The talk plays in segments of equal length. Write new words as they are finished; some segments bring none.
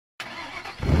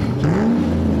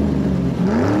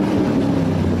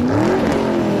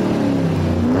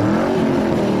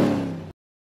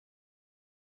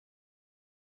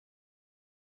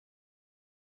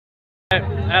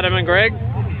Adam and Greg,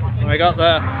 we got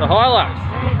the Hilux.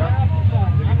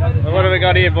 What have we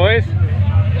got here, boys?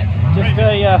 Just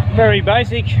a very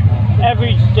basic,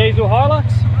 average diesel Hilux.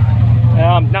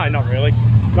 No, not really.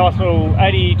 Nice little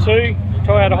 82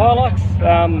 Toyota Hilux,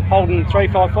 Holden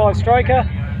 355 stroker.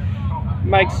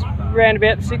 Makes around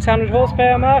about 600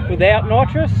 horsepower mark without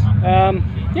nitrous.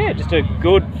 Yeah, just a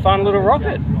good, fun little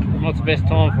rocket. What's the best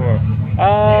time for it?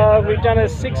 We've done a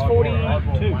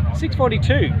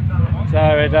 642. So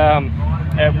at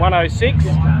 106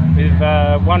 with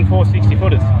 1/460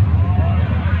 footers.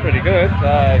 Pretty good.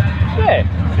 Yeah,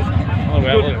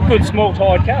 good small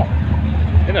tide car.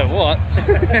 You know what?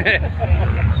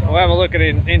 We'll have a look at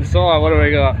it inside. What do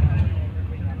we got?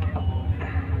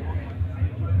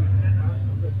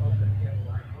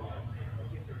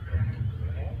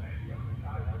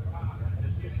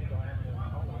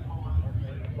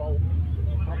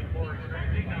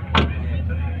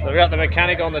 So we've got the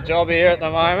mechanic on the job here at the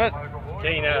moment.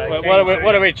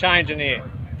 What are we changing here?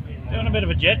 Doing a bit of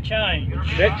a jet change.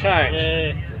 Jet change?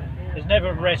 Yeah. There's never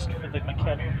a rest for the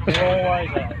mechanic. They're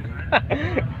always out.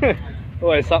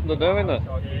 Always something to do, isn't it?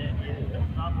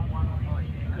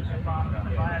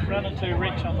 It's running too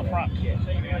rich on the front.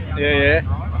 Yeah.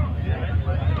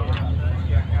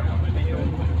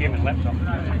 Give him laptop.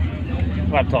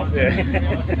 Laptop, yeah.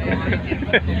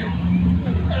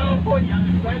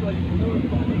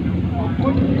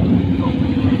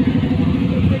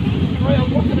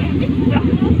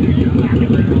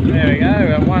 There we go, we've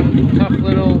got one tough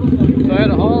little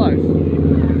Toyota Hilux.